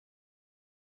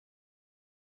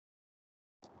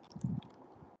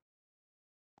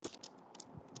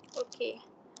Okay.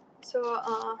 So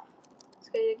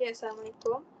sekali lagi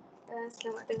Assalamualaikum dan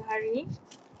selamat tengah hari.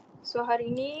 So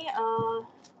hari ni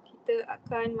kita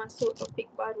akan masuk topik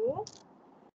baru,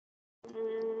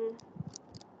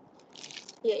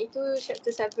 iaitu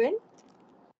chapter 7.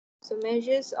 So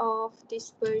measures of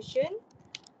dispersion.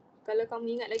 Kalau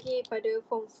kamu ingat lagi pada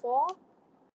form 4,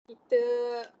 kita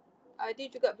ada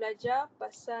juga belajar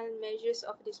pasal measures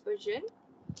of dispersion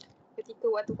ketika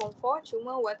waktu form 4.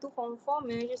 Cuma waktu form 4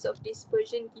 measures of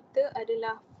dispersion kita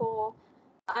adalah for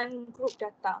ungroup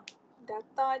data.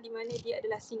 Data di mana dia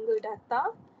adalah single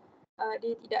data,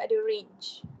 dia tidak ada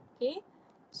range. Okay.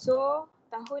 So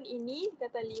tahun ini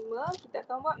kata 5 kita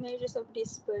akan buat measures of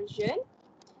dispersion,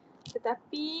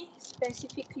 tetapi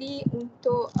specifically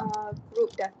untuk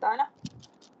group data lah.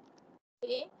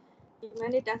 Okay. Di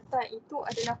mana data itu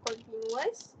adalah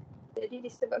continuous. Jadi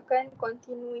disebabkan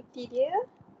continuity dia,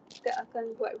 kita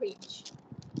akan buat range.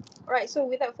 Alright, so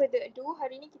without further ado,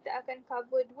 hari ni kita akan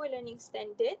cover 2 learning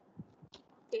standard.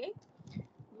 Okay.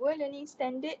 2 learning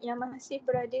standard yang masih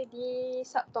berada di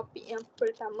subtopik yang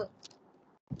pertama.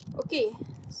 Okay,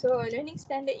 so learning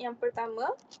standard yang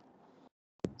pertama.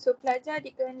 So pelajar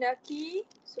dikehendaki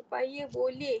supaya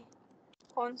boleh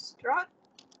construct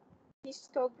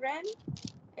histogram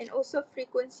and also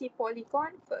frequency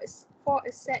polygon for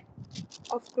a set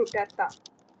of group data.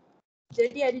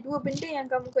 Jadi ada 2 benda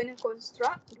yang kamu kena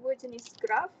construct, 2 jenis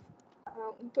graph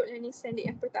untuk learning standard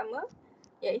yang pertama,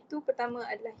 iaitu pertama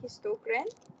adalah histogram,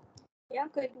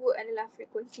 yang kedua adalah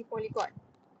frequency polygon.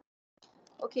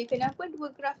 Okey, kenapa 2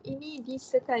 graf ini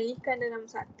disekalikan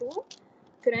dalam satu?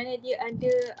 Kerana dia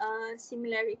ada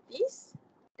similarities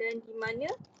dan di mana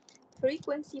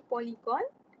frequency polygon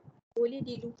boleh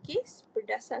dilukis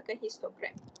berdasarkan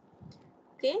histogram.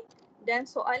 Okey, dan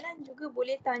soalan juga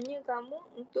boleh tanya kamu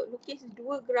untuk lukis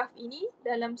 2 graf ini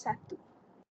dalam satu.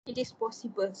 It is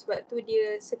possible sebab tu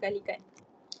dia sekalikan.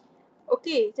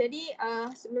 Okey, jadi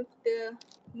sebelum kita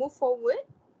move forward,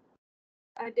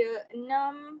 ada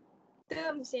 6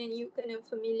 terms yang you kena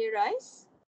familiarize.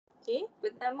 Okey,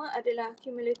 pertama adalah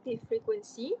cumulative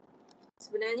frequency.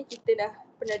 Sebenarnya kita dah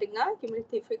pernah dengar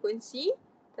cumulative frequency,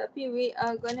 tapi we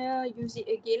are gonna use it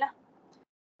again lah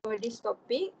for this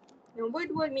topic. Nombor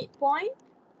 2 midpoint.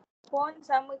 Point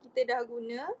sama kita dah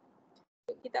guna.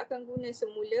 Kita akan guna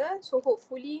semula. So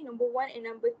hopefully number 1 and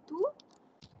number 2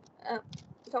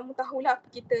 kamu tahulah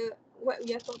what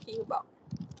we are talking about.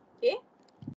 Okay.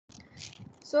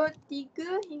 So 3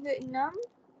 hingga 6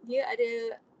 dia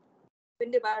ada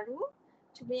benda baru.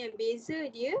 Cuma yang beza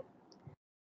dia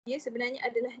sebenarnya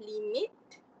adalah limit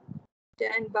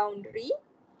dan boundary.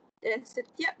 Dan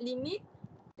setiap limit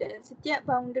dan setiap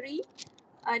boundary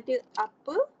ada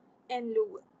upper and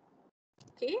lower.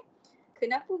 Okay.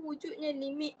 Kenapa wujudnya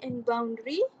limit and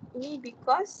boundary? Ini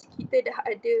because kita dah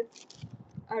ada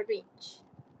range.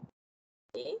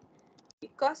 Okay.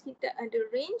 Because kita ada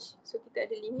range, so kita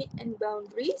ada limit and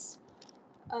boundaries.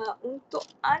 Untuk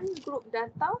ungroup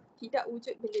data tidak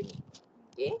wujud benda ni.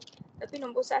 Okay. Tapi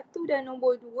nombor 1 dan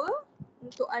nombor 2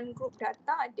 untuk ungroup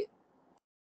data ada.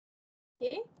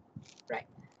 Okay. Right.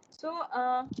 So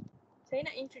saya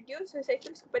nak introduce, so saya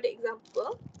terus kepada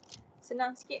example.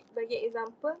 Senang sikit bagi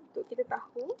example untuk kita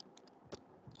tahu.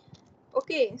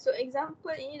 Okay, so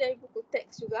example ini dari buku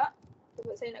teks juga.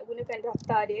 Sebab saya nak gunakan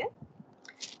data dia.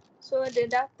 So the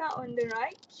data on the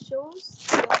right shows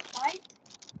the height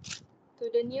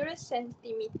to the nearest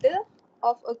centimeter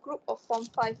of a group of form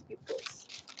 5 pupils.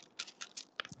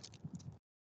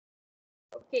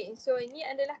 Okay, so ini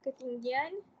adalah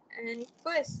ketinggian, and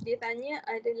first dia tanya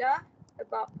adalah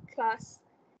about class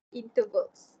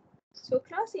intervals. So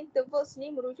class intervals ni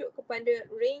merujuk kepada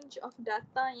range of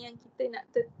data yang kita nak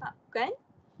tetapkan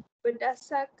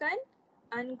berdasarkan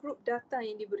ungroup data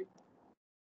yang diberi.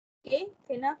 Okay,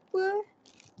 kenapa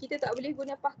kita tak boleh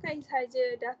pakai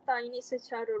sahaja data ini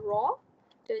secara raw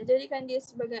dan jadikan dia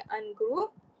sebagai ungroup?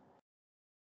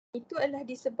 Itu adalah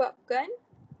disebabkan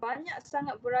banyak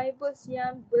sangat variables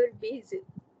yang berbeza.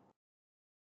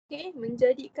 Okay,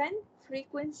 menjadikan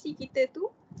frekuensi kita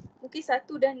tu mungkin 1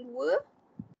 dan 2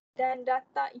 dan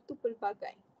data itu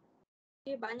pelbagai.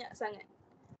 Okay, banyak sangat.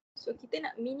 So kita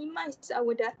nak minimize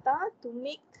our data to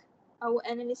make our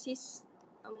analysis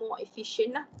more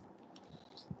efficient lah.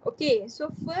 Okay,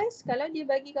 so first kalau dia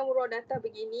bagi kamu raw data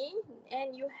begini,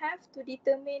 and you have to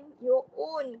determine your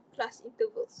own class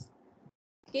intervals.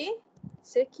 Okay,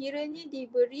 sekiranya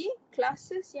diberi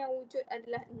classes yang wujud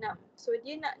adalah 6. So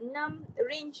dia nak 6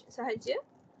 range sahaja.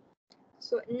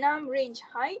 So 6 range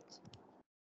height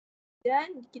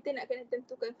dan kita nak kena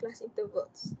tentukan class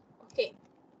intervals. Okay.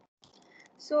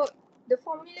 So the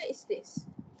formula is this.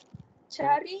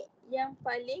 Cari yang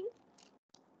paling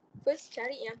first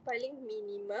cari yang paling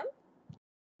minimum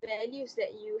values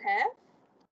that you have.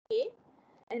 Okay.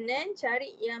 And then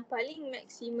cari yang paling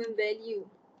maximum value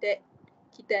that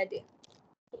kita ada.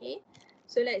 Okay.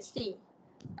 So let's see.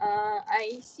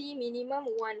 I see minimum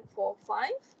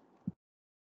 145.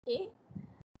 Okay.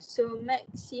 So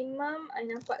maximum I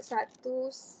nampak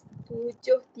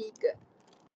 173.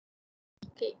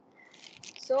 Okay.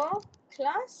 So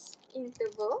class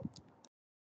interval.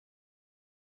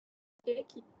 Okay,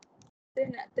 kita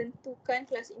nak tentukan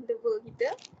class interval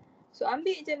kita. So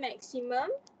ambil je maximum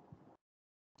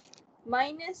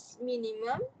minus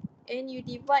minimum and you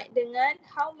divide dengan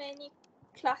how many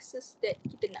classes that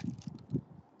kita nak.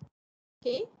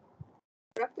 Okay.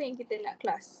 Berapa yang kita nak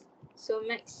class? So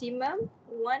maximum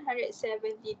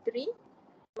 173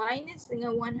 minus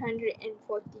dengan 145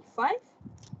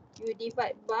 you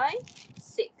divide by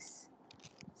 6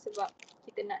 sebab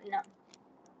kita nak 6.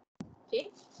 Okay.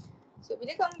 So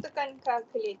bila kamu tekan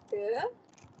calculator,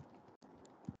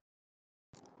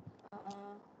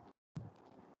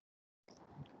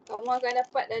 kamu akan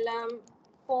dapat dalam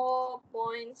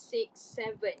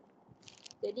 4.67.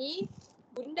 Jadi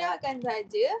bundakan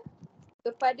saja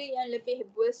kepada yang lebih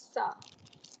besar.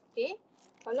 Okay.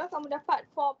 Kalau kamu dapat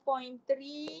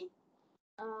 4.3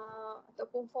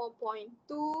 ataupun 4.2,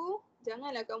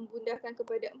 janganlah kamu bundahkan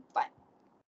kepada 4.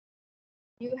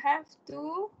 You have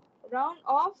to round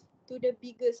off to the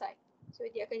bigger side. So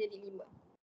dia akan jadi 5.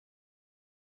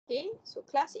 Okay, so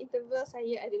class interval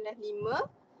saya adalah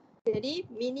 5. Jadi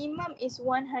minimum is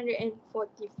 145.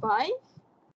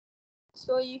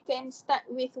 So you can start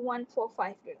with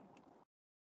 145 dulu.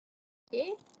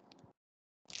 Okay,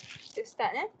 kita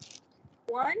start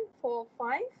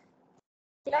 145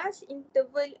 class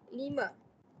interval 5.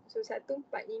 So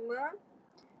 145,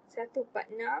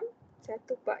 146,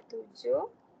 147,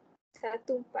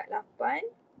 148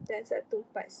 dan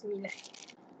 149.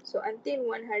 So until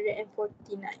 149.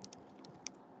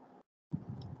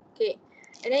 Okay.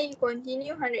 And then you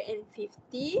continue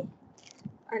 150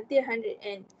 until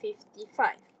 155.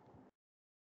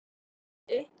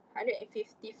 Okay.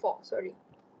 154, sorry.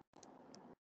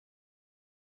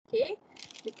 Okay.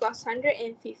 Because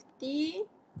 150,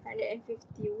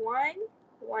 151,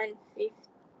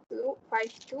 152,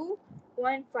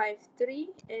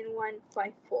 153 and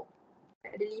 154.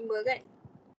 Ada 5 kan?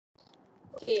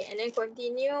 Okay, and then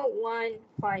continue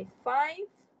 155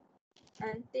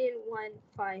 until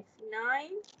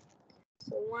 159.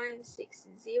 So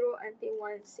 160 until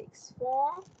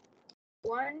 164.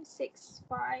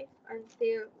 165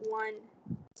 until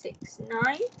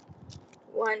 169.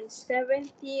 170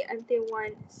 until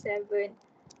 174.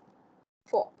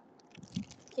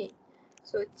 Okay,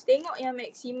 so tengok yang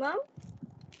maximum.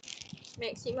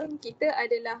 Maximum kita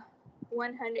adalah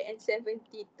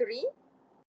 173.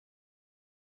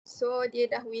 So dia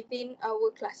dah within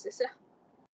our classes lah.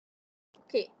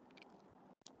 Okay.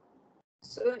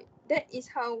 So that is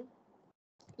how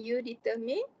you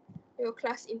determine your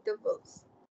class intervals.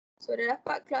 So dah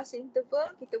dapat class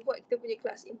interval, kita buat kita punya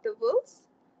class intervals.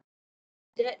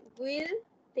 That will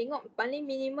tengok paling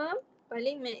minimum,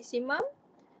 paling maximum.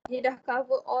 Dia dah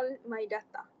cover all my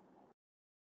data.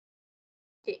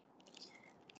 Okay.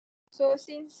 So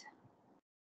since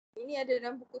ini ada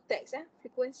dalam buku teks,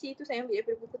 frekuensi tu saya ambil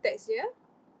daripada buku teks je.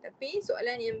 Tapi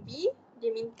soalan yang B,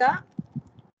 dia minta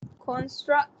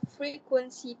construct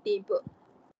frequency table.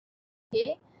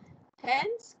 Okay.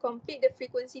 Hence, complete the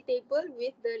frequency table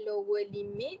with the lower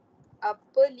limit,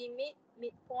 upper limit,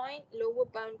 midpoint, lower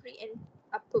boundary and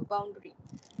upper boundary.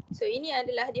 So ini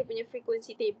adalah dia punya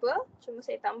frequency table. Cuma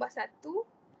saya tambah satu,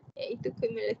 iaitu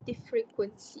cumulative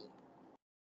frequency.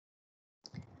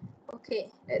 Okay,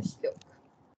 let's look.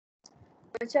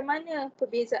 Macam mana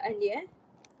perbezaan dia?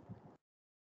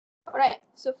 Alright,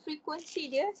 so frequency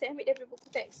dia, saya ambil daripada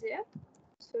buku teks dia.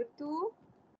 So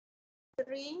 2,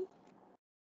 3,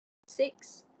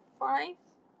 6, 5,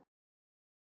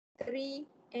 3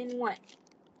 and 1.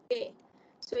 Okay,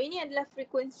 so ini adalah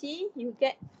frequency you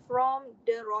get from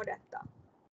the raw data.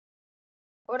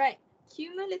 Alright,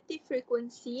 cumulative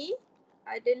frequency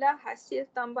adalah hasil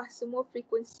tambah semua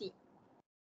frequency.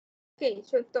 Okay,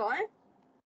 contoh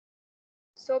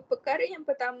So perkara yang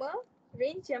pertama,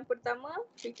 range yang pertama,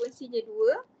 frekuensinya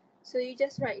 2. So you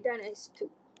just write down as 2.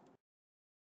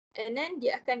 And then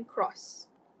dia akan cross.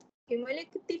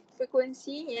 Cumulative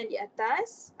frekuensi yang di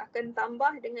atas akan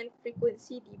tambah dengan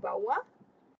frekuensi di bawah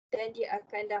dan dia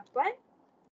akan dapat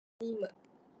 5.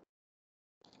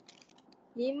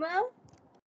 5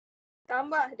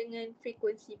 tambah dengan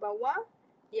frekuensi bawah,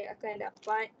 dia akan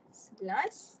dapat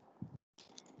 11.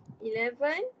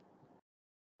 11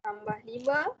 tambah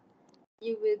 5,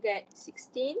 you will get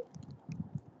 16.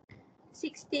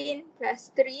 16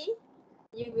 plus 3,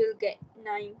 you will get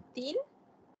 19.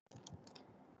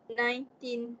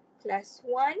 19 plus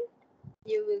 1,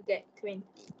 you will get 20.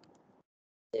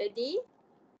 Jadi,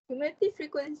 cumulative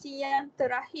frequency yang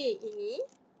terakhir ini,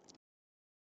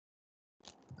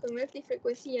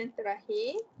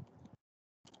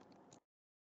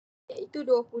 iaitu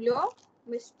 20,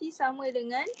 mesti sama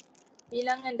dengan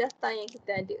bilangan data yang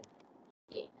kita ada.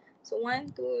 Okay. So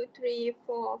 1, 2, 3,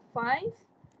 4, 5,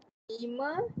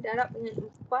 5 darab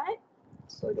dengan 4,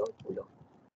 so 20.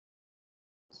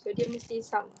 So dia mesti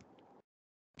sama.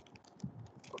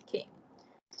 Okay.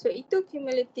 So itu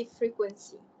cumulative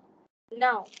frequency.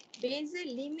 Now, beza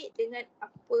limit dengan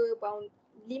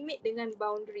limit dengan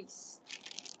boundaries.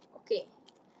 Okay.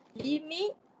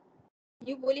 Limit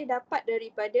you boleh dapat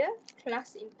daripada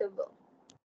class interval.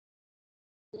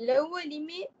 Lower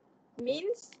limit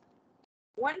means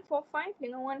 145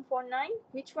 dengan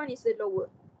 149, which one is the lower?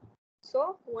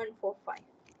 So 145.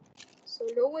 So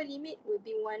lower limit will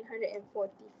be 145.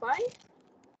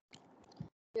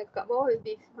 Yang kat bawah will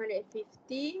be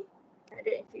 150,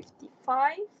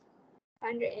 155,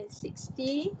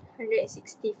 160,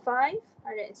 165,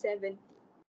 170.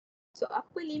 So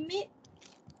upper limit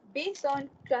based on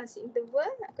class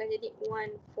interval akan jadi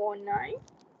 149,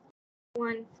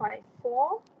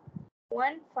 154,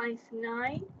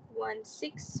 159,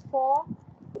 164,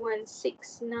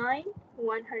 169,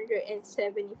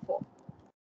 174.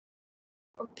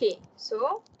 Okay,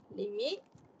 so limit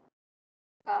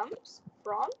comes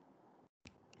from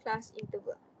class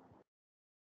interval.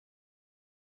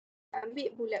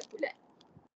 Ambil bulat-bulat.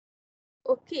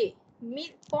 Okay,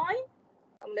 midpoint.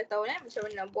 Kamu dah tahu lah macam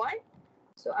mana nak buat.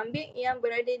 So ambil yang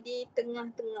berada di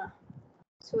tengah-tengah.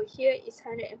 So here is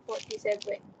 147.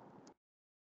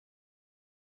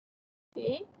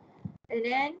 Okay, and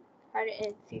then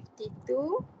 152,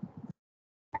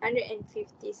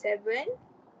 157,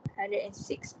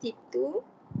 162,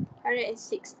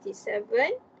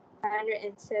 167,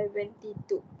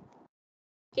 172.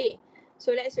 Okay,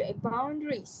 so let's look at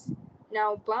boundaries.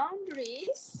 Now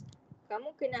boundaries,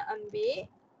 kamu kena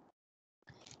ambil,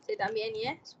 saya tak ambil yang ni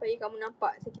supaya kamu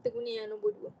nampak. So kita guna yang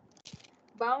nombor 2.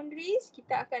 Boundaries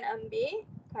kita akan ambil,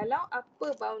 kalau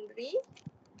upper boundary,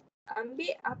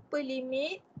 ambil upper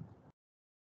limit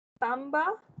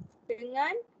tambah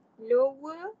dengan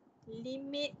lower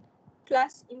limit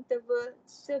class interval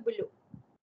sebelum.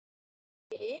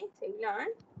 Okay, saya ulang.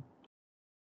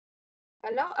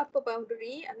 Kalau upper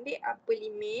boundary, ambil upper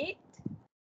limit.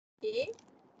 Okay,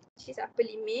 which is upper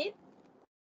limit.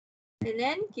 And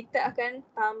then kita akan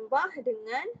tambah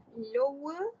dengan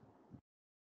lower.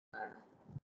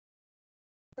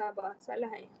 Salah.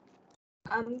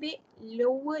 Ambil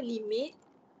lower limit.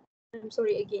 I'm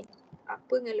sorry again.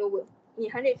 Upper dengan lower. Ni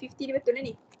 150 dia betul lah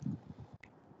ni.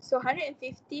 So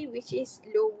 150 which is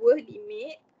lower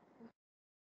limit.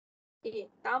 Okay,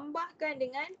 tambahkan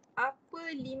dengan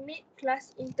upper limit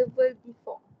class interval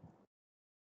before.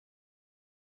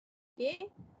 Okay,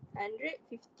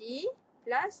 150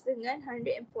 plus dengan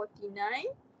 149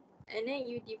 and then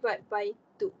you divide by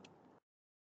 2.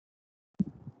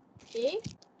 Okay,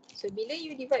 so bila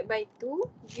you divide by 2,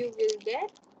 you will get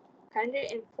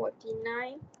 149.5.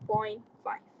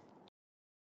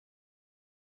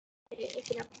 Okay,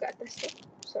 kenapa kat atas tu?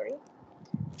 Sorry.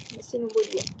 Mesti nombor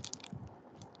 2.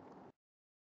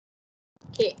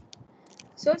 Okay,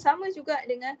 so sama juga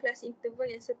dengan kelas interval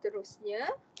yang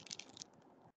seterusnya.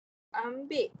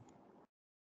 Ambil.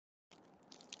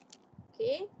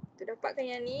 Okay, kita dapatkan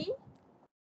yang ni.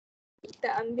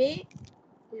 Kita ambil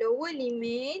lower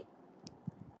limit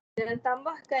dan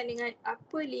tambahkan dengan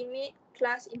upper limit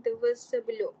kelas interval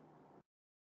sebelum.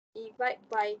 Divide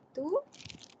by 2,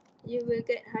 you will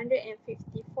get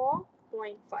 154.5.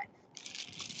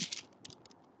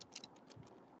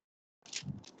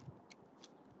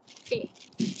 Okay,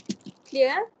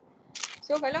 clear?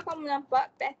 So kalau kamu nampak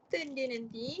pattern dia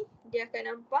nanti, dia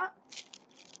akan nampak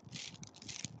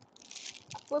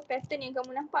apa pattern yang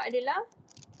kamu nampak adalah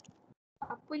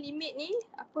upper limit ni,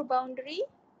 upper boundary,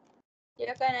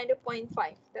 dia akan ada 0.5.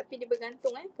 Tapi dia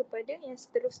bergantung kepada yang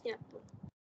seterusnya apa.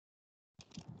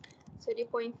 So dia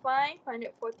 0.5,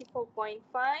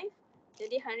 144.5,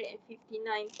 jadi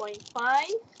 159.5.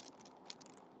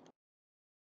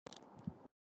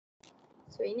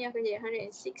 So ini akan jadi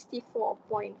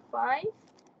 164.5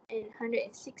 and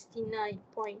 169.5.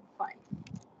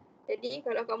 Jadi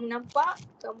kalau kamu nampak,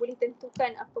 kamu boleh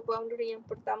tentukan apa boundary yang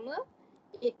pertama.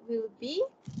 It will be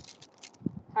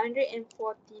 144.5.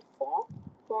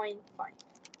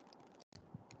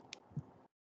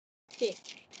 Okay.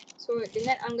 So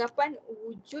dengan anggapan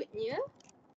wujudnya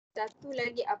satu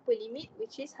lagi upper limit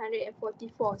which is 144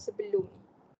 sebelum ni.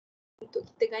 Untuk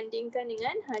kita gandingkan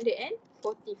dengan 145.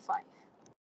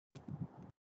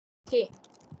 Okay.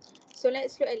 So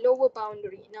let's look at lower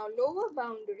boundary. Now lower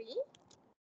boundary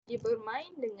dia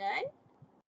bermain dengan,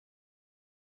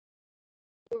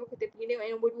 so kita pergi tengok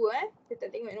yang nombor 2 Kita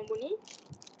tak tengok yang nombor ni.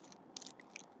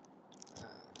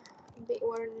 Ambil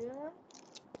warna.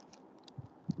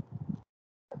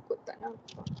 Takut tak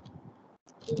nampak.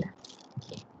 Inilah.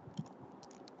 Okay.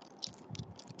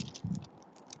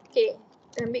 Okay.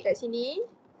 Kita ambil kat sini.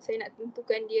 Saya nak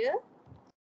tentukan dia.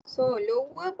 So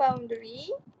lower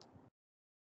boundary.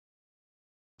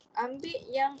 Ambil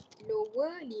yang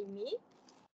lower limit.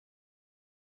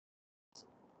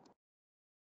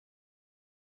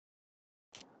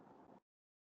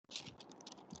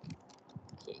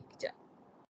 Okay, kejap.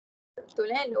 Betul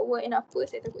lower and upper,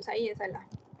 saya takut saya salah.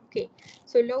 Okay,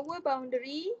 so lower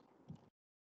boundary.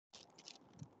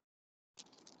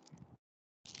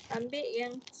 Ambil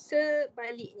yang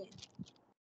sebaliknya.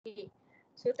 Okay,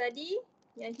 so tadi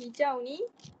yang hijau ni.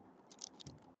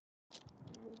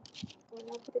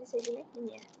 Warna apa tadi saya guna?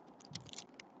 Ini ya.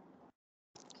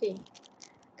 Okay,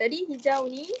 tadi hijau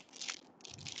ni.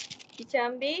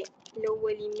 Kita ambil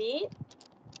lower limit.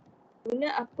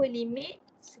 Guna upper limit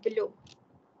sebelum.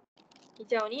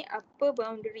 Hijau ni upper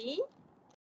boundary.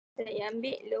 Saya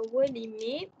ambil lower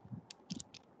limit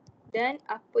dan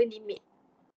upper limit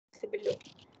sebelum.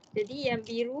 Jadi yang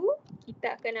biru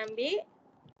kita akan ambil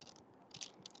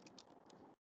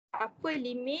upper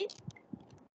limit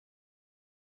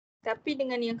tapi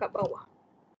dengan yang kat bawah.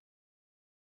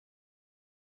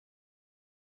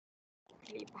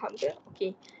 Faham ke?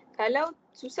 Okey. Kalau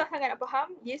susah sangat nak faham,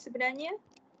 dia sebenarnya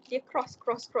dia cross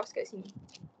kat sini.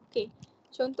 Okey.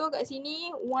 Contoh kat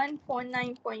sini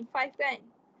 149.5 kan.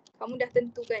 Kamu dah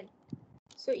tentukan.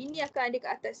 So ini akan ada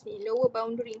kat atas ni, lower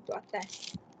boundary untuk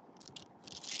atas.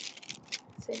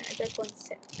 Saya nak ada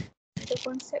konsep. Ada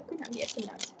konsep ke nak ambil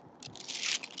senang?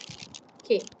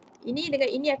 Okey. Ini dengan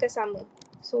ini akan sama.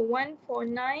 So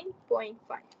 149.5.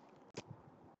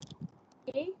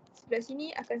 Okey. Sebelah sini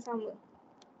akan sama.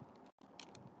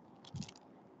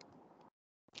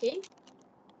 Okey.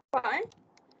 Faham?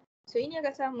 So ini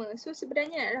akan sama. So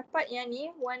sebenarnya nak dapat yang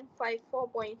ni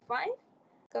 154.5.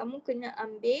 Kamu kena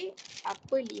ambil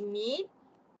upper limit.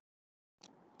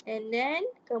 And then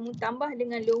kamu tambah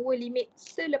dengan lower limit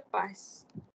selepas.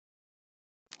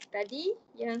 Tadi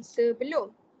yang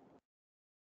sebelum.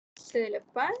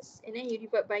 Selepas and then you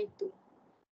divide by 2.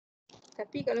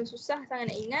 Tapi kalau susah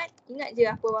sangat nak ingat, ingat je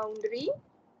upper boundary.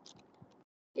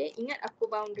 Okay, ingat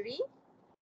upper boundary.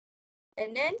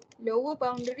 And then lower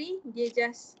boundary dia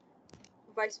just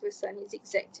vice versa ni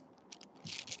zigzag.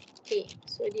 Okay,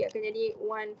 so dia akan jadi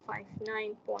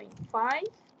 159.5,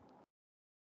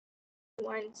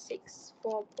 164.5,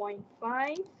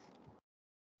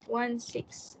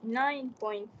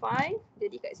 169.5.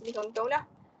 Jadi kat sini kamu tahulah.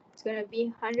 It's gonna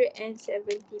be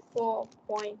 174.5.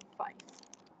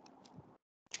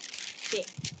 Okay.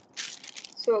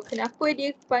 So kenapa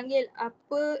dia panggil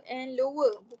upper and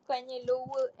lower? Bukannya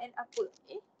lower and upper.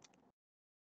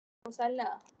 Oh,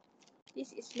 salah.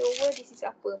 This is lower, this is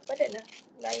upper. Padahal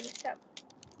lain macam.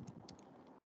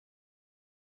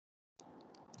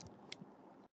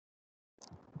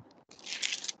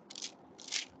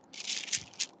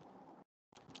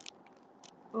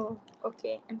 Oh,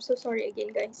 okay. I'm so sorry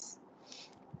again, guys.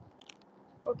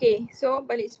 Okay, so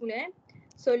balik semula.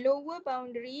 So lower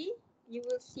boundary, you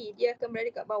will see dia akan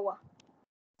berada kat bawah.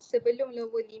 Sebelum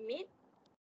lower limit.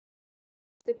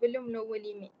 Sebelum lower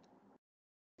limit.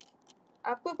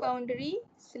 Upper boundary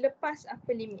selepas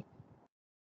upper limit.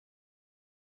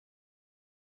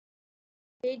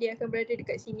 Okay, dia akan berada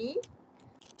dekat sini.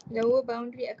 Lower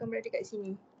boundary akan berada dekat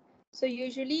sini. So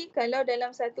usually kalau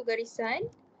dalam satu garisan,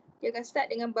 dia akan start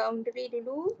dengan boundary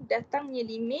dulu, datangnya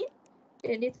limit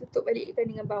dan dia tutup balikkan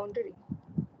dengan boundary.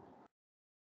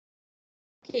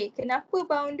 Okay, kenapa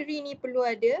boundary ni perlu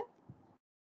ada?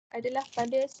 Adalah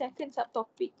pada second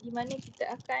subtopic di mana kita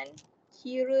akan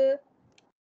kira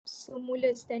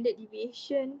semula standard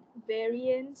deviation,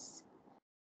 variance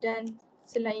dan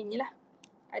selainnya lah.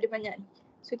 Ada banyak ni.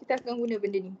 So kita akan guna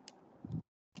benda ni.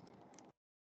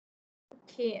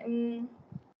 Okay,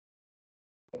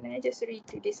 can I just read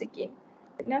through this again?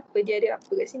 Kenapa dia ada apa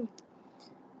kat sini?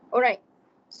 Alright,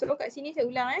 so kat sini saya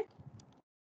ulang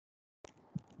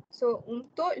So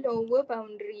untuk lower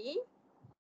boundary,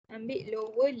 ambil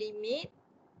lower limit,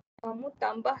 kamu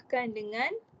tambahkan dengan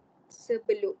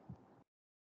sebelum.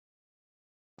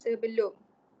 Sebelum.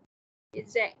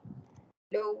 Exact.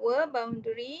 Lower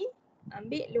boundary,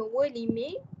 ambil lower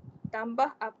limit,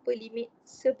 tambah upper limit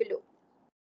sebelum.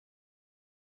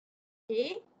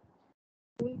 Okay.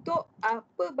 Untuk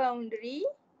upper boundary,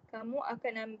 kamu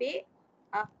akan ambil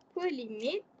upper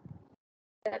limit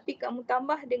tapi kamu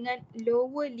tambah dengan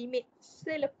lower limit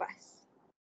selepas.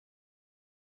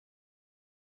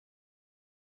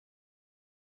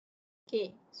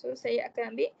 Okay, so saya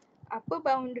akan ambil upper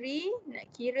boundary, nak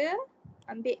kira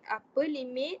ambil upper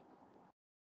limit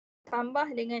tambah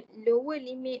dengan lower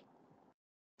limit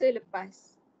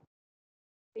selepas.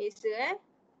 Beza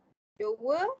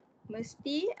lower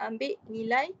mesti ambil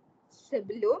nilai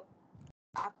sebelum,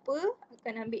 upper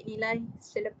akan ambil nilai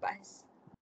selepas.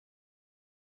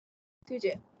 Itu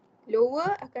je.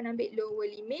 Lower akan ambil lower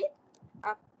limit,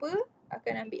 upper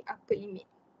akan ambil upper limit.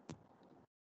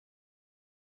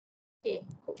 Okay,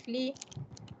 hopefully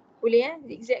boleh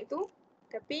zigzag tu.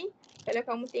 Tapi kalau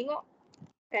kamu tengok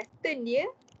pattern dia,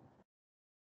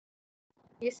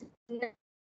 dia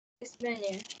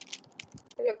sebenarnya.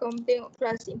 Kalau kamu tengok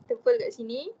kelas interval kat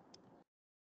sini.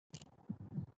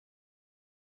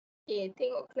 Okay,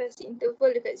 tengok kelas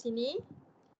interval dekat sini.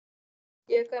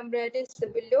 Dia akan berada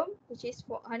sebelum, which is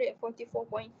 144.5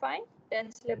 dan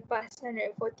selepas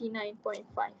 149.5.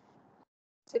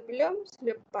 Sebelum,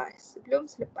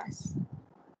 selepas.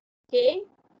 Okay.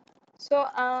 So,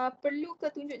 perlu ke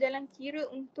tunjuk jalan kira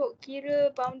untuk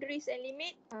kira boundaries and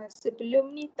limit?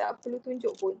 Sebelum ni tak perlu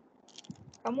tunjuk pun.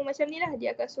 Kamu macam ni lah,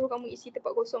 dia akan suruh kamu isi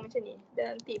tempat kosong macam ni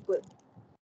dalam table.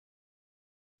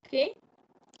 Okay.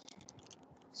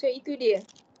 So, itu dia.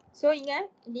 So, ingat,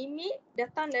 limit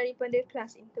datang daripada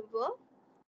kelas interval.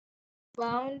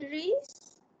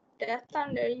 Boundaries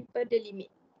datang daripada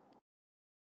limit.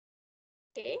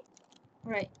 Okay.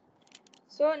 Alright.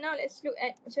 So, now let's look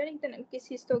at macam mana kita nak lukis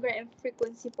histogram and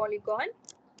frequency polygon.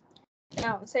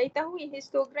 Now, saya tahu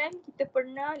histogram kita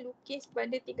pernah lukis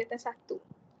pada tingkatan 1.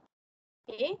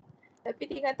 Okay. Tapi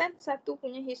tingkatan 1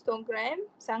 punya histogram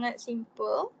sangat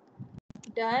simple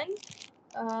dan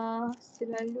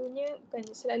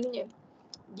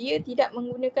dia tidak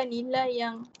menggunakan nilai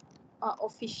yang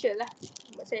official lah,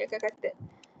 saya akan kata.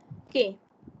 Okay,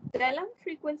 dalam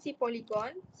frekuensi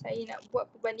polygon, saya nak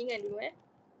buat perbandingan dulu.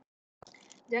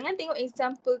 Jangan tengok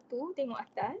example tu, tengok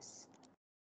atas.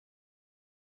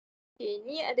 Okay,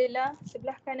 ni adalah,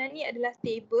 sebelah kanan ni adalah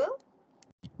table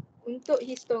untuk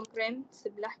histogram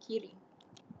sebelah kiri.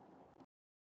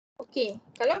 Okay,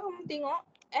 kalau kamu tengok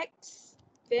X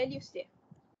values dia,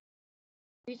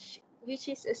 which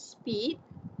is a speed,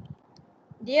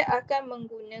 dia akan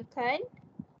menggunakan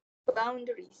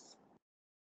boundaries.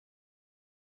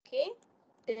 Okay,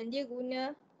 dan dia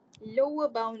guna lower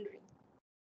boundary.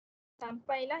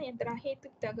 Sampailah yang terakhir tu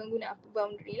kita akan guna upper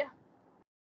boundary lah.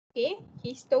 Okay,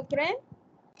 histogram,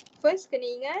 first kena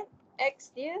ingat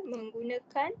X dia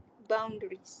menggunakan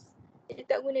boundaries. Dia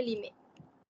tak guna limit.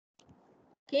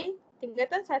 Okay,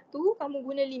 tingkatan 1 kamu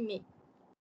guna limit.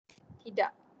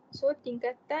 Tidak. So,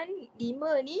 tingkatan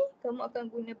 5 ni kamu akan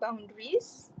guna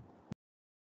boundaries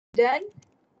dan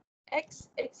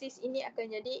X-axis ini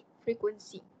akan jadi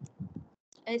frekuensi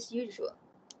as usual.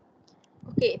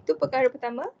 Okay, itu perkara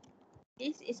pertama.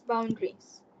 This is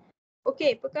boundaries.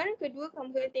 Okay, perkara kedua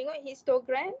kamu kena tengok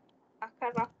histogram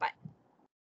akan rapat.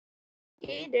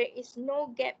 Okay, there is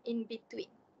no gap in between.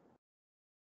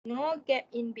 No gap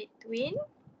in between.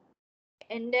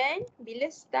 And then, bila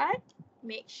start,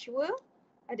 make sure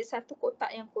ada satu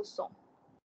kotak yang kosong.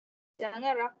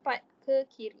 Jangan rapat ke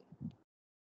kiri.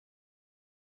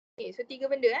 Okay, so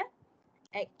 3 benda.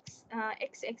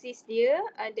 X-axis dia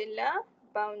adalah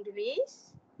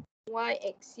boundaries.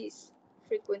 Y-axis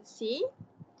frequency.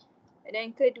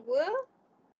 Dan kedua,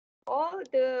 all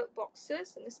the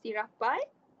boxes mesti rapat.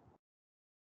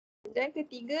 Dan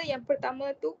ketiga, yang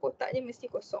pertama tu kotaknya mesti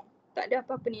kosong. Tak ada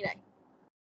apa-apa nilai.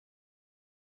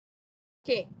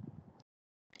 Okay.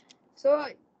 So,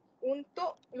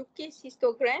 untuk lukis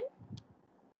histogram,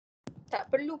 tak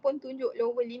perlu pun tunjuk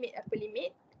lower limit, upper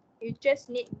limit. You just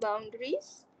need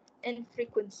boundaries and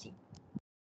frequency.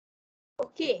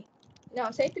 Okay.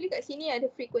 Now, saya tulis kat sini ada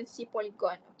frequency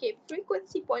polygon. Okay,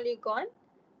 frequency polygon,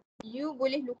 you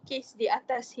boleh lukis di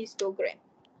atas histogram.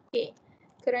 Okay.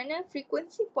 Kerana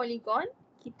frequency polygon,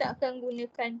 kita akan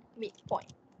gunakan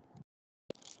midpoint.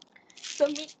 So,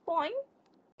 midpoint,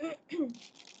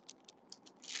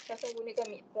 kita akan gunakan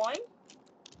midpoint.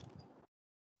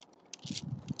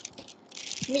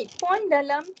 Midpoint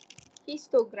dalam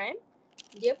histogram,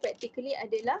 dia practically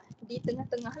adalah di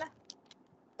tengah-tengah lah.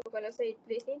 So, kalau saya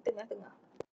tulis ni, tengah-tengah.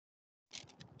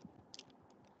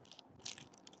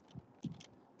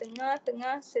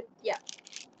 Tengah-tengah setiap.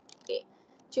 Okay.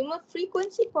 Cuma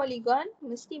frekuensi polygon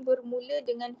mesti bermula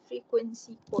dengan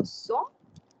frekuensi kosong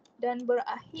dan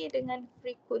berakhir dengan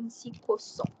frekuensi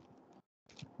kosong.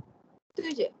 Itu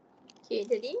je. Okay,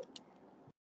 jadi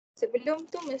sebelum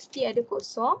tu mesti ada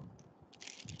kosong,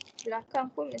 belakang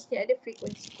pun mesti ada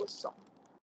frekuensi kosong.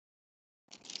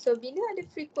 So bila ada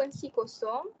frekuensi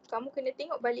kosong, kamu kena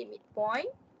tengok balik midpoint.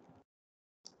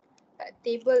 Kat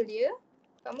table dia,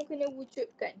 kamu kena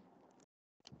wujudkan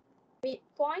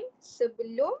midpoint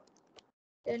sebelum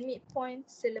dan midpoint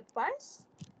selepas,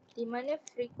 di mana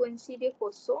frekuensi dia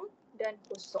kosong dan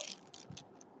kosong.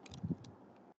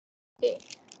 Okay,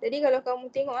 jadi kalau kamu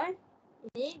tengok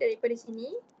ini daripada sini,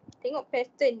 tengok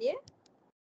pattern dia.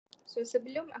 So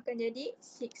sebelum akan jadi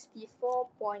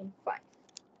 64.5.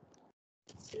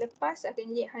 Selepas akan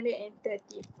jadi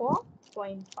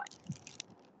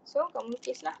 134.5. So kamu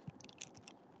lukislah.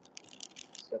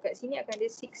 So kat sini akan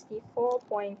ada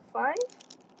 64.5.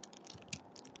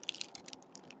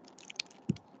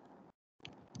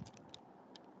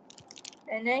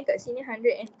 And then kat sini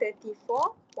 134.5.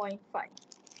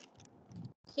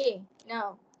 Okay,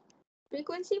 now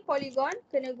frekuensi polygon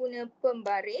kena guna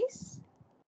pembaris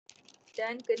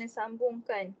dan kena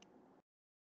sambungkan.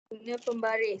 Guna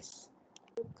pembaris.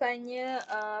 Bukannya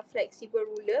flexible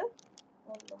ruler.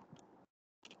 Allah.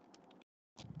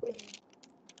 Apa ni?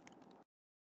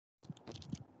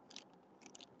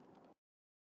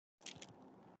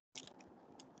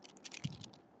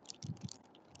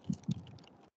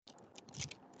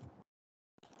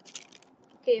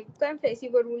 Okay, bukan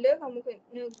flexible ruler, kamu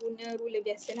kena guna ruler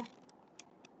biasa lah.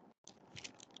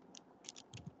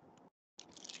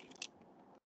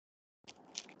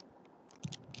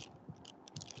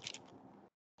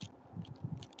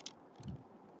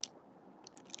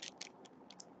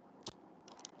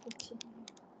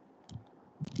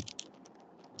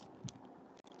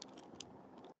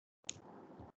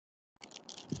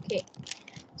 Okay,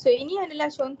 so ini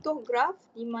adalah contoh graf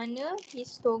di mana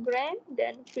histogram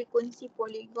dan frekuensi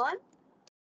polygon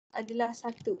adalah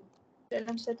satu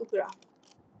dalam satu graf.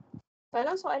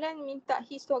 Kalau soalan minta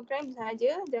histogram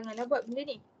sahaja, janganlah buat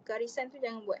benda ni. Garisan tu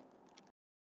jangan buat.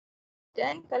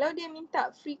 Dan kalau dia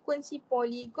minta frekuensi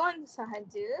polygon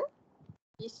sahaja,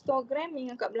 histogram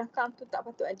yang kat belakang tu tak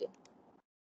patut ada.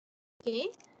 Okay,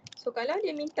 so kalau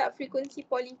dia minta frekuensi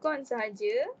polygon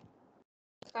sahaja,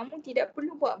 kamu tidak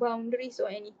perlu buat boundaries or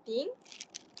anything.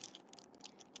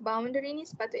 Boundary ni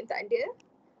sepatutnya tak ada.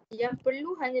 Yang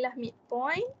perlu hanyalah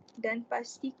midpoint dan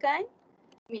pastikan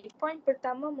midpoint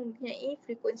pertama mempunyai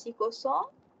frekuensi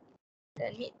kosong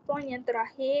dan midpoint yang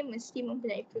terakhir mesti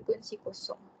mempunyai frekuensi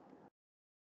kosong.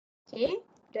 Okay,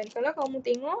 dan kalau kamu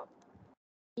tengok,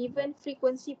 even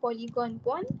frekuensi polygon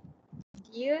pun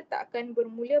dia tak akan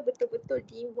bermula betul-betul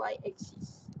di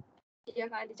y-axis. Dia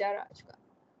akan ada jarak juga.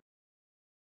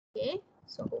 Okay,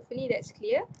 so hopefully that's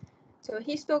clear. So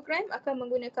histogram akan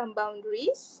menggunakan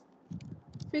boundaries,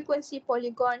 frekuensi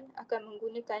polygon akan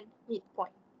menggunakan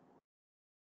midpoint.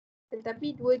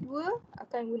 Tetapi dua-dua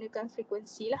akan gunakan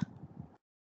frekuensi lah.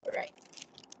 Alright.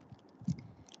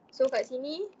 So kat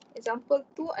sini example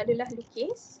 2 adalah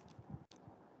lukis.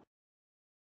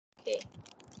 Okay.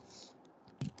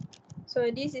 So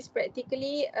this is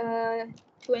practically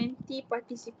 20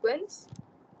 participants.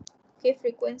 Okay,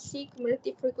 frekuensi,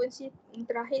 cumulative frekuensi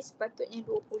terakhir sepatutnya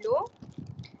 20.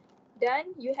 Dan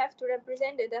you have to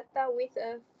represent the data with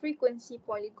a frequency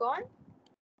polygon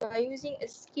by using a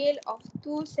scale of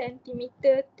 2 cm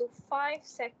to 5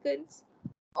 seconds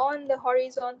on the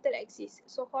horizontal axis.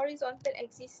 So horizontal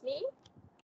axis ni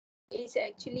is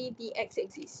actually the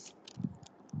x-axis.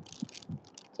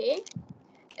 Okay,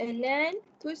 and then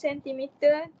 2 cm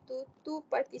to 2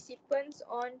 participants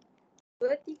on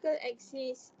vertical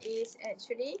axis is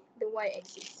actually the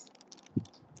y-axis.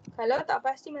 Kalau tak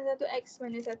pasti mana satu x,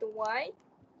 mana satu y,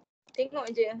 tengok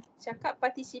je, cakap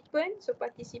participant, so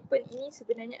participant ini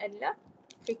sebenarnya adalah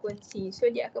frekuensi.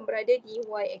 So dia akan berada di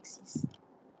y-axis.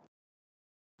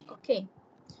 Okay.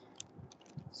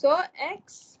 So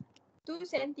x 2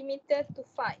 cm to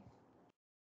 5.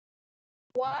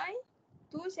 Y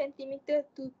 2 cm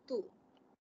to 2.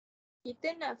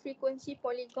 Kita nak frekuensi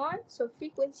polygon, so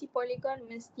frekuensi polygon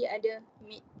mesti ada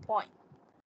midpoint.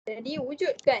 Jadi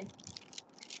wujudkan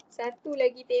satu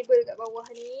lagi table kat bawah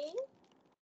ni.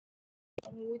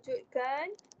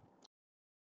 Wujudkan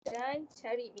dan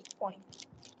cari midpoint.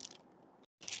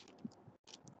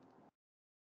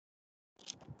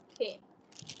 Okay.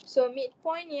 So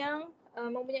midpoint yang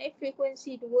mempunyai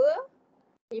frekuensi 2,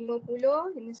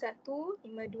 50, 51, 52,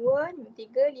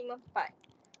 53, 54.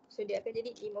 So dia akan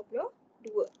jadi 52.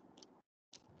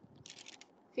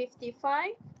 55,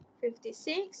 56,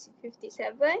 57,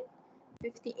 58,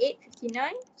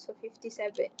 59, so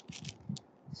 57.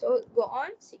 So go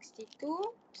on 62,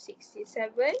 67,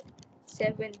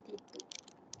 72.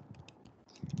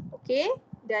 Okay,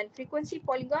 dan frekuensi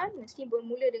polygon mesti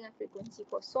bermula dengan frekuensi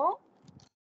kosong,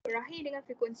 berakhir dengan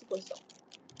frekuensi kosong.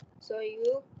 So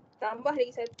you tambah lagi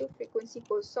satu frekuensi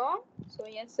kosong. So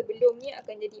yang sebelum ni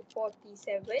akan jadi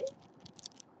 47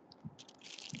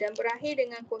 dan berakhir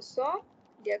dengan kosong,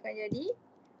 dia akan jadi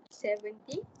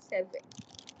 77.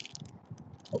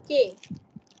 Okay.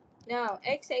 Now,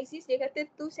 x-axis dia kata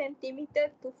 2 cm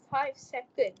to 5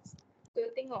 seconds. So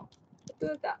tengok,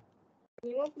 betul tak?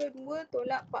 52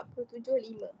 tolak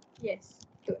 47, 5. Yes,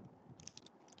 betul.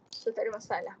 So tak ada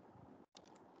masalah.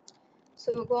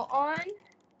 So go on.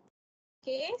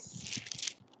 Case.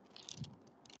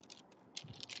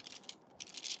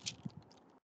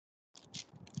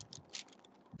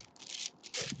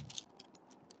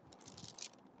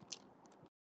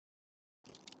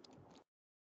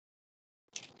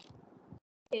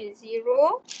 Okay,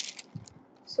 0.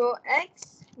 So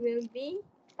x will be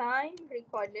time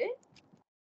recorded,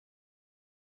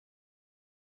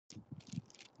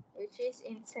 which is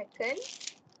in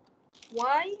seconds.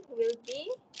 Y will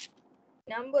be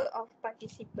number of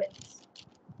participants.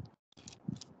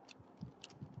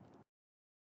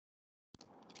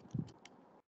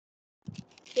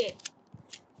 Okay.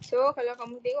 So kalau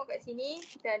kamu tengok kat sini,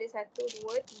 kita ada 1, 2,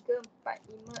 3, 4,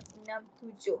 5,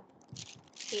 6, 7.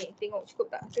 Okay, tengok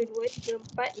cukup tak? 1, 2, 3,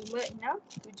 4, 5,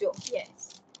 6, 7.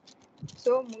 Yes.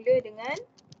 So mula dengan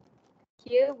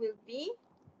here will be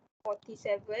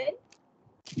 47,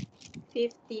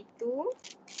 52,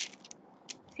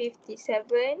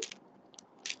 57,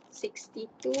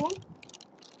 62,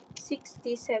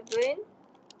 67,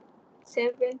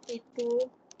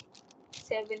 72,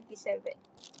 77.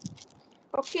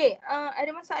 Okay,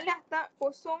 ada masalah tak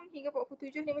kosong hingga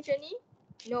 47 ni macam ni?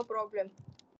 No problem.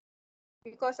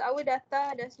 Because our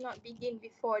data does not begin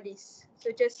before this.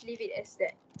 So just leave it as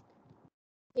that.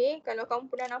 Okay, kalau kamu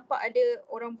pernah nampak ada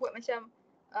orang buat macam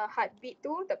heartbeat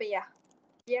tu, tak payah.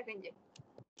 Biarkan je.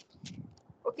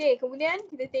 Okay, kemudian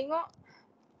kita tengok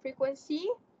frekuensi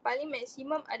paling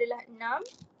maksimum adalah 6.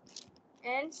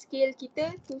 And scale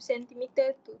kita 2 cm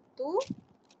to 2.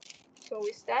 So we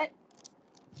start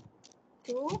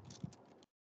 2,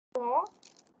 4,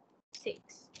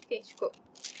 6. Okay, cukup.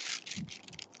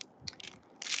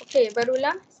 Okay,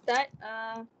 barulah start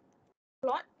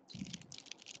plot.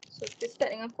 So kita start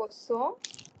dengan kosong.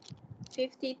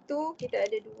 52 kita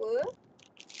ada 2.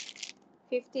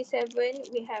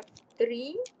 57 we have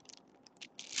 3.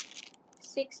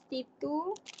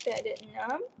 62 kita ada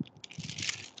 6.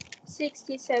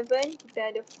 67 kita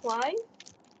ada 5.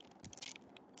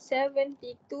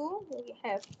 72 we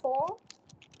have 4.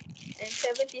 And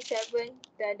 77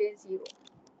 kita ada 0.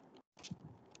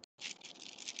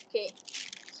 Okay,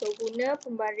 so guna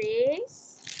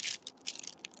pembaris,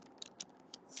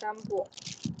 sambung.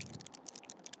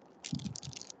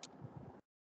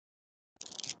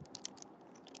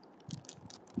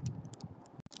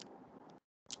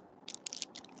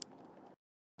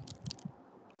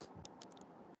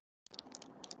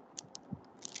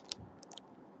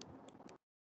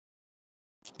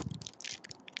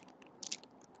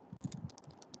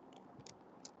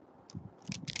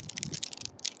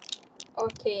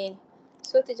 Okay,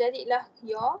 so terjadilah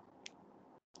your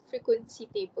frequency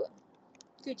table.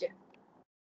 Itu je.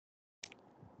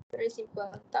 Very simple.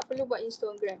 Tak perlu buat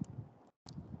histogram.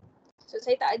 So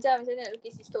saya tak ajar macam mana nak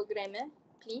lukis histogram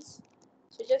please.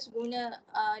 So just guna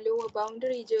lower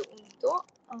boundary je untuk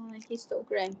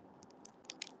histogram.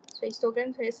 So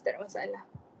histogram saya rasa tak ada masalah.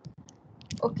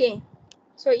 Okay.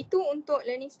 So itu untuk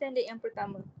learning standard yang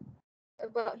pertama.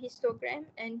 About histogram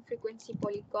and frequency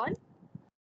polygon.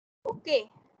 Okay.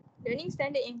 Learning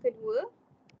standard yang kedua.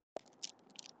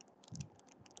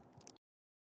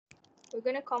 We're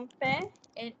going to compare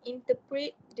and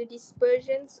interpret the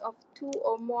dispersions of 2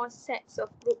 or more sets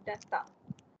of group data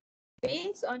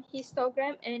based on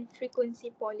histogram and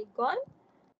frequency polygon,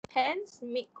 hence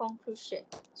make conclusion.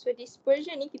 So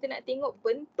dispersion ni kita nak tengok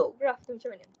bentuk graf tu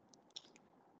macam mana.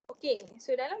 Okay,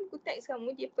 so dalam buku teks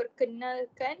kamu dia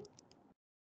perkenalkan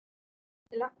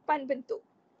 8 bentuk.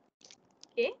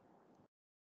 Okay.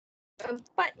 4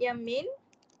 yang main,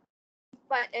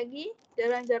 4 lagi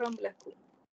jarang-jarang berlaku.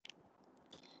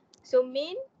 So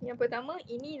main yang pertama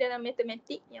ini dalam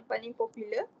matematik yang paling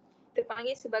popular, kita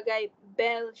panggil sebagai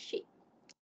bell shape.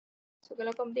 So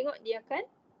kalau kamu tengok dia akan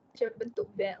macam bentuk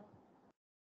bell.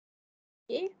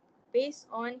 Okay, based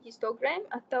on histogram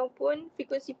ataupun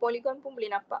frekuensi polygon pun boleh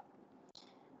nampak.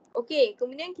 Okay,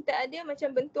 kemudian kita ada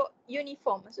macam bentuk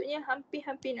uniform, maksudnya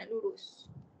hampir-hampir nak lurus.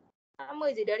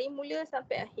 Sama je dari mula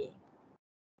sampai akhir.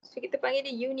 So kita panggil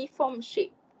dia uniform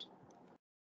shape.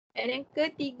 And then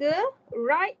ketiga,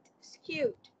 right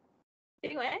skewed.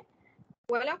 Tengok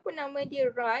walaupun nama dia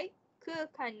right, ke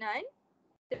kanan,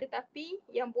 tetapi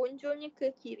yang bonjolnya ke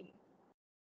kiri.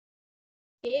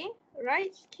 Okay,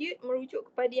 right skewed merujuk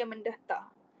kepada yang mendaftar.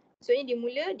 Maksudnya dia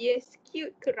mula, dia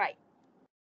skewed ke right.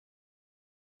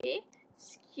 Okay,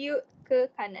 skewed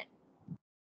ke kanan.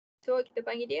 So kita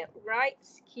panggil dia right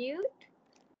skewed.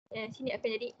 Dan sini akan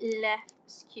jadi left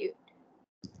skewed.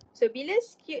 So bila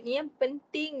skewed ni yang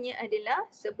pentingnya adalah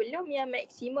sebelum yang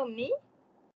maksimum ni,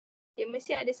 dia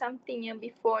mesti ada something yang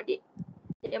before it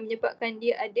yang menyebabkan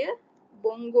dia ada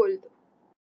bonggol tu.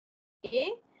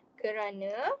 Okay,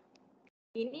 kerana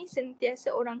ini sentiasa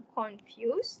orang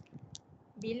confuse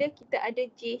bila kita ada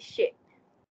J shape.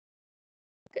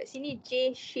 Kat sini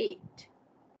J shaped.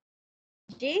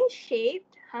 J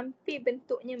shaped hampir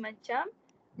bentuknya macam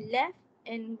left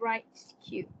and right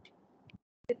skewed.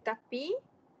 Tetapi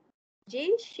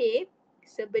J shape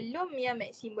sebelum yang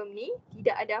maksimum ni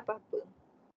tidak ada apa-apa.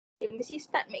 Dia mesti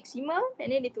start maksimum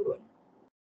and then dia turun.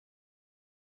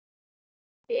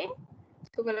 Okay.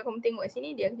 So kalau kamu tengok kat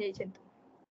sini dia akan jadi macam tu.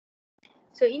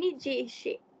 So ini J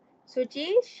shape. So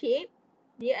J shape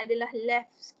dia adalah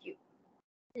left skewed.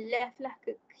 Left lah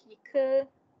ke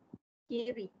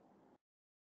kiri.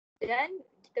 Dan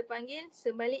kita panggil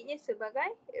sebaliknya sebagai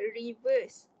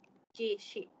reverse J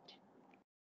shaped.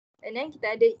 And then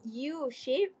kita ada U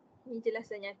shape, ni jelas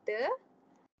dan nyata.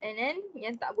 And then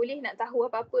yang tak boleh nak tahu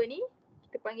apa-apa ni,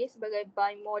 kita panggil sebagai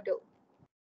bimodal.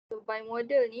 So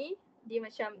bimodal ni, dia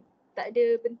macam tak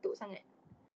ada bentuk sangat.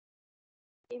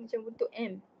 Okay, macam bentuk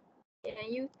M. Yang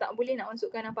you tak boleh nak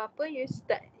masukkan apa-apa, you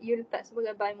letak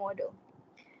sebagai bimodal.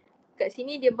 Kat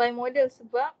sini dia bimodal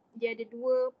sebab dia ada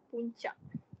dua puncak.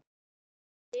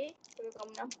 Okay, kalau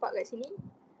kamu nampak kat sini,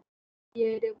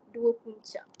 dia ada dua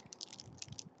puncak.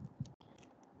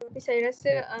 Tapi saya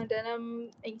rasa dalam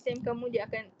exam kamu dia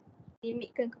akan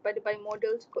limitkan kepada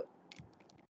bimodal kot.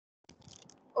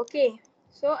 Okay,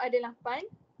 so ada 8.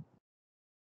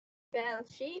 Bell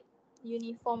shape,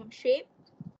 uniform shape,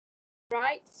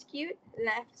 right skewed,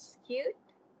 left skewed,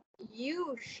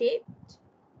 U shaped,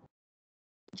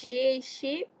 J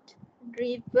shaped,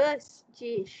 reverse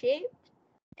J shaped,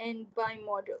 and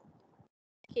bimodal.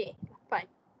 Okay, 8.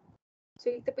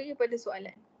 So kita pergi pada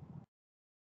soalan.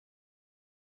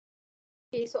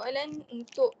 Okay, soalan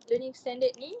untuk learning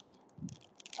standard ni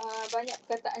banyak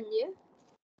perkataan dia.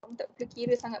 Kamu tak perlu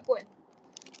kira sangat pun.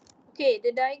 Okay,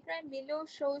 the diagram below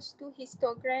shows 2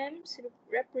 histograms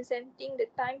representing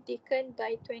the time taken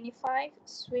by 25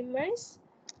 swimmers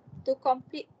to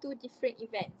complete 2 different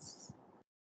events.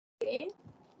 Okay,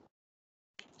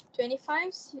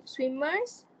 25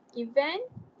 swimmers, event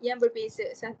yang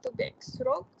berbeza. Satu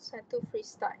backstroke, satu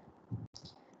freestyle.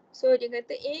 So dia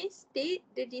kata A, state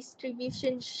the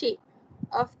distribution shape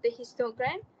of the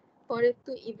histogram for the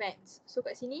 2 events. So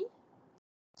kat sini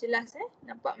jelas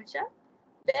nampak macam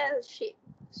bell shape.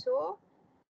 So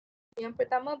yang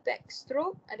pertama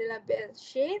backstroke adalah bell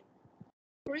shape.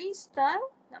 Freestyle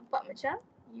nampak macam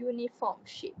uniform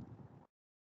shape.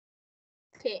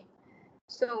 Okay.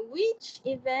 So which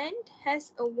event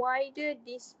has a wider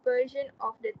dispersion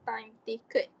of the time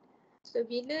taken? So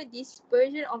bila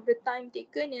dispersion of the time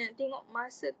taken, dia nak tengok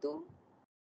masa tu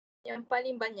yang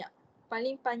paling banyak,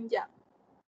 paling panjang.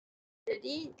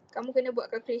 Jadi kamu kena buat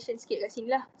calculation sikit kat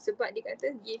sini lah sebab dia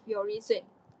kata give your reason.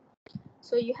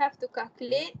 So you have to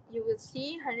calculate, you will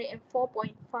see 104.5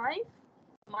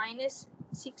 minus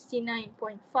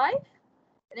 69.5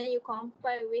 and then you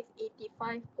compare with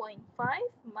 85.5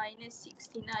 minus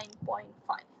 69.5.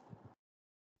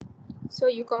 So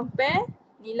you compare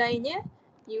nilainya,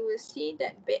 you will see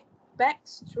that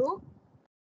backstroke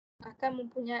akan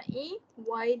mempunyai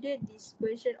wider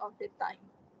dispersion of the time.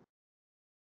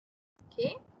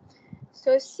 Okay,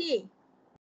 so C,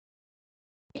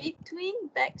 between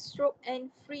backstroke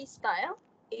and freestyle,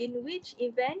 in which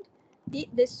event did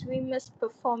the swimmers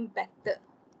perform better?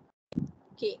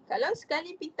 Okay, kalau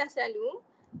sekali pintas lalu,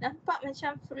 nampak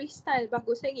macam freestyle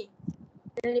bagus lagi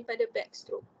daripada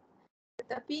backstroke.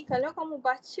 Tetapi kalau kamu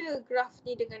baca graf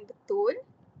ni dengan betul,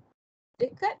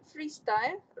 dekat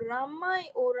freestyle ramai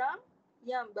orang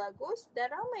yang bagus dan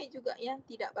ramai juga yang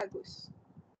tidak bagus.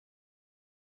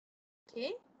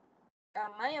 Okay,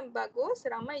 ramai yang bagus,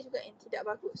 ramai juga yang tidak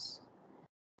bagus.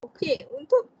 Okay,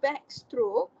 untuk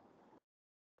backstroke,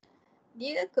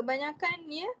 dia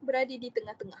kebanyakannya berada di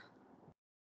tengah-tengah.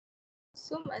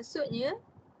 So maksudnya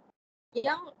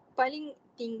yang paling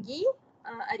tinggi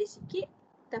ada sikit,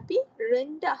 tapi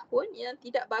rendah pun yang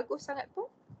tidak bagus sangat pun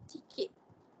sikit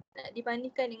nak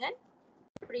dibandingkan dengan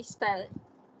freestyle.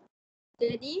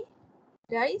 Jadi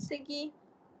dari segi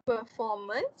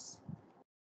performance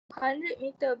 100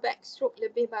 meter backstroke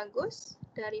lebih bagus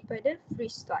daripada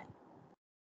freestyle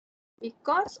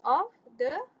because of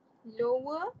the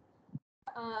lower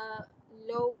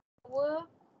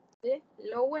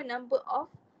number of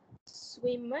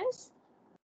swimmers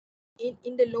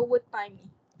in the lower time ni.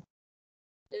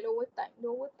 The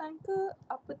lower time ke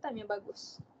apa time yang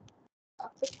bagus?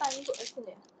 Apa time kot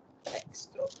rasanya?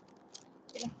 Backstroke.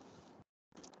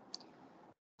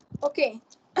 Okay.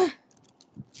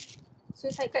 So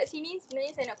saya kat sini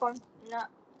sebenarnya saya nak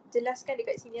jelaskan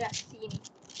dekat sini lah, C ni.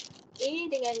 A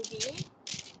dengan B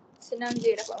senang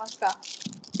je dapat markah.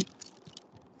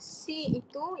 C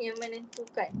itu yang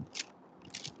menentukan.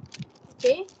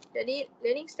 Okay, jadi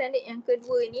learning standard yang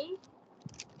kedua ni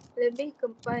lebih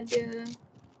kepada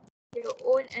your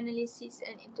own analysis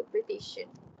and interpretation.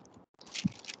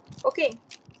 Okay,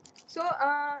 so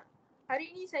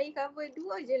hari ni saya cover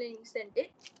 2 je learning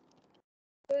standard.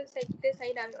 So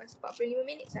saya dah ambil masa 45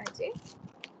 minit saja.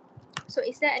 So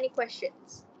is there any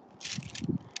questions?